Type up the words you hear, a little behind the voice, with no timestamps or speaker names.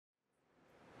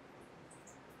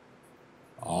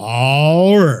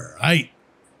All right.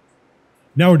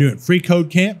 Now we're doing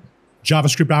freeCodeCamp,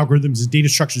 JavaScript algorithms and data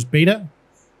structures beta.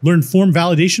 Learn form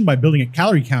validation by building a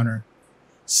calorie counter.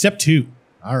 Step 2.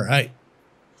 All right.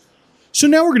 So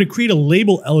now we're going to create a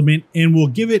label element and we'll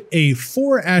give it a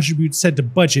for attribute set to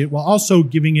budget while also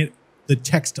giving it the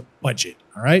text budget.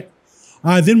 All right.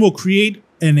 Then we'll create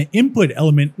an input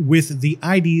element with the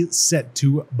ID set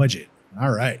to budget.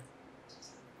 All right.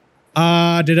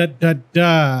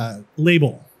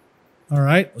 Label. All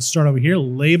right. Let's start over here.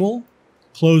 Label,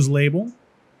 close label.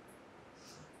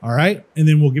 All right. And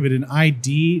then we'll give it an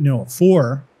ID. No,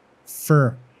 for,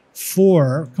 come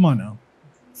on now.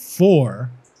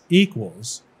 For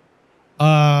equals,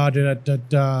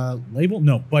 label,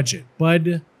 no, budget,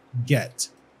 bud get.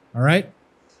 All right.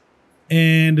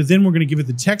 And then we're going to give it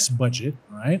the text budget.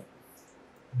 All right.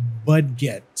 Bud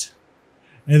get.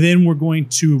 And then we're going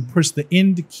to press the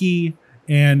end key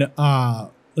and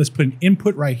let's put an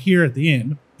input right here at the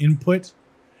end, input,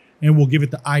 and we'll give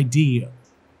it the ID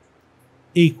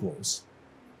equals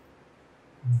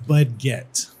bud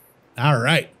get. All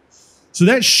right. So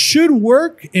that should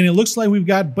work. And it looks like we've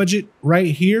got budget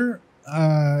right here.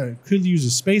 Could use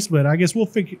a space, but I guess we'll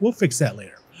fix that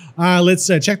later. Let's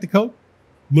check the code.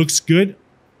 Looks good.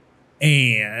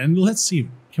 And let's see.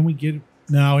 Can we get it?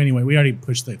 No, anyway, we already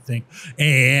pushed that thing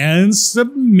and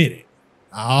submit it.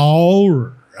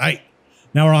 All right.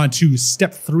 Now we're on to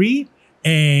step 3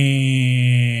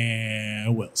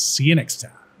 and we'll see you next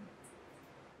time.